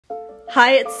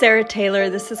Hi, it's Sarah Taylor.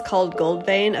 This is called Gold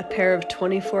Vein, a pair of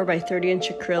 24 by 30 inch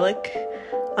acrylic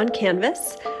on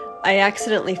canvas. I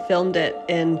accidentally filmed it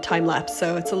in time-lapse,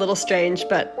 so it's a little strange,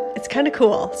 but it's kind of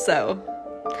cool. So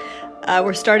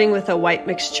we're starting with a white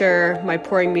mixture. My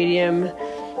pouring medium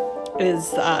is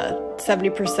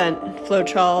 70%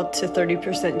 Floetrol to 30%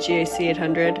 GAC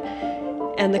 800.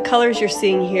 And the colors you're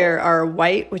seeing here are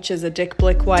white, which is a Dick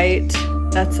Blick white.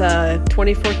 That's a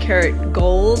 24 karat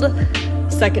gold.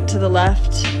 Second to the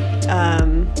left,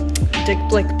 Dick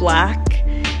Blick black.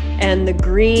 And the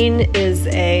green is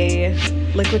a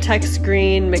Liquitex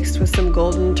green mixed with some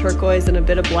golden turquoise and a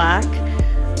bit of black.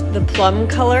 The plum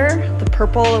color, the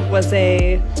purple, was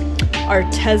a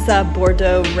Arteza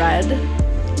Bordeaux red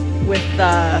with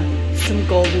some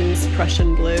golden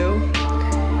Prussian blue.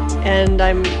 And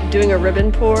I'm doing a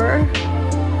ribbon pour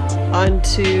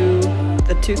onto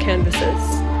the two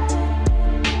canvases,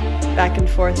 back and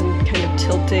forth and kind of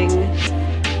tilting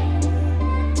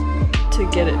to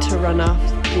get it to run off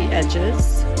the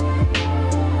edges.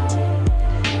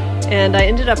 And I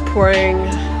ended up pouring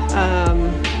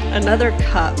another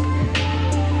cup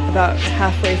about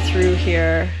halfway through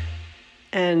here,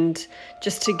 and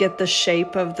just to get the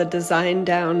shape of the design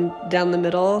down the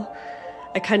middle.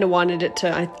 I kind of wanted it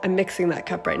to, I'm mixing that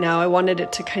cup right now, I wanted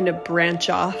it to kind of branch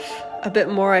off a bit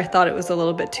more. I thought it was a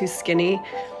little bit too skinny.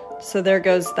 So there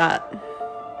goes that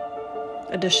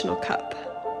additional cup.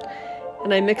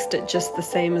 And I mixed it just the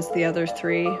same as the other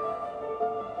three.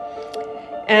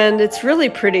 And it's really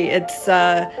pretty. It's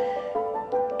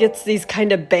gets these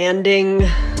kind of banding,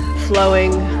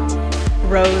 flowing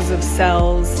rows of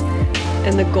cells,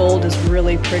 and the gold is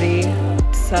really pretty.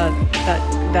 It's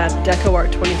that Deco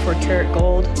Art 24 karat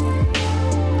gold.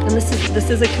 And this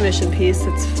is a commission piece.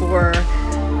 It's for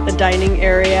a dining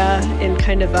area in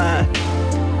kind of a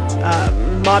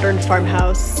modern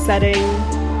farmhouse setting.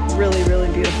 Really,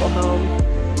 really beautiful home.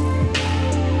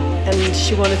 And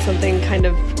she wanted something kind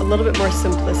of a little bit more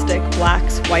simplistic,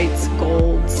 blacks, whites,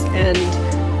 golds. And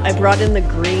I brought in the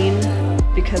green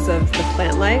because of the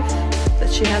plant life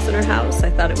that she has in her house. I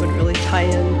thought it would really tie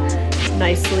in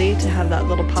nicely to have that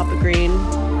little pop of green.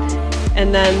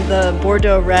 And then the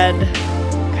Bordeaux red,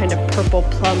 kind of purple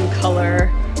plum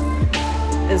color,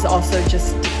 is also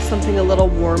just something a little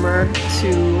warmer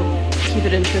to keep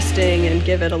it interesting and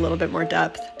give it a little bit more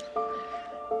depth.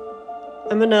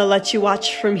 I'm gonna let you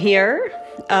watch from here.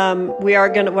 What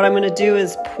I'm gonna do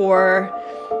is pour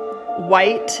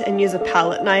white and use a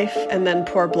palette knife, and then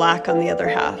pour black on the other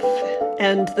half.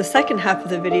 And the second half of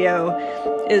the video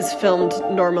is filmed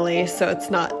normally, so it's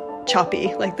not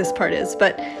choppy like this part is,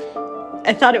 but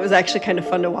I thought it was actually kind of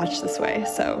fun to watch this way.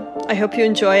 So I hope you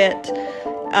enjoy it.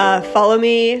 Follow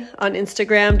me on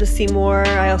Instagram to see more.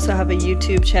 I also have a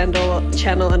YouTube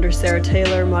channel under Sarah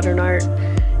Taylor Modern Art,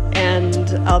 and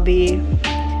I'll be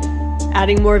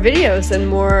adding more videos and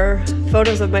more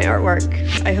photos of my artwork.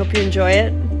 I hope you enjoy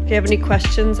it. If you have any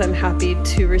questions, I'm happy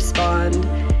to respond.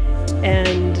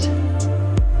 And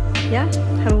yeah,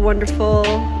 have a wonderful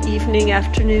evening,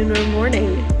 afternoon, or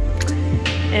morning.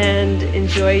 And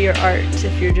enjoy your art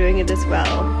if you're doing it as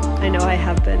well. I know I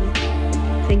have been.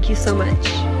 Thank you so much.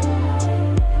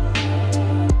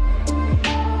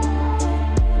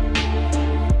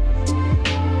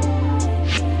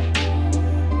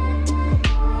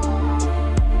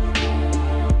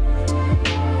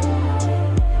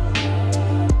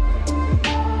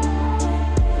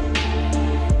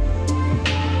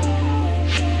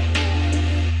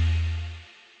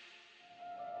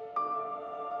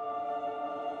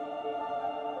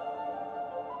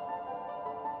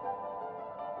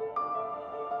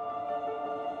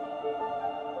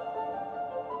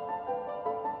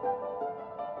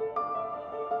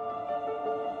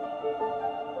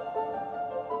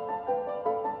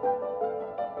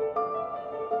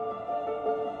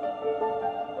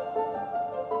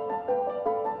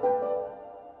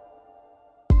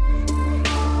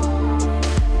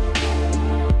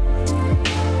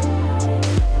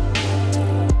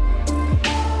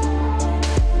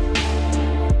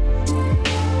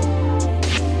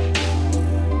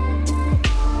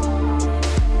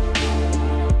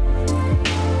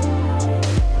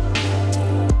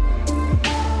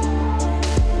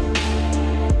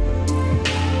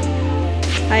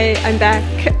 Hi, I'm back.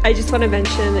 I just want to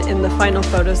mention in the final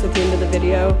photos at the end of the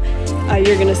video,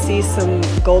 you're going to see some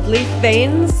gold leaf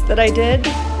veins that I did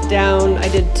down. I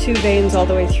did 2 veins all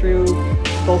the way through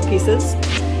both pieces.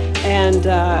 And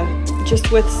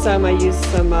just with some, I used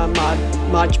some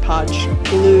Mod Podge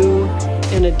glue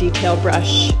and a detail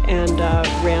brush, and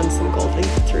ran some gold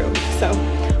leaf through. So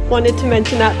wanted to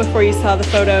mention that before you saw the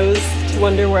photos, to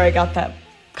wonder where I got that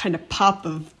kind of pop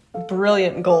of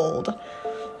brilliant gold.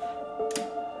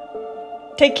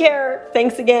 Take care.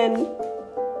 Thanks again.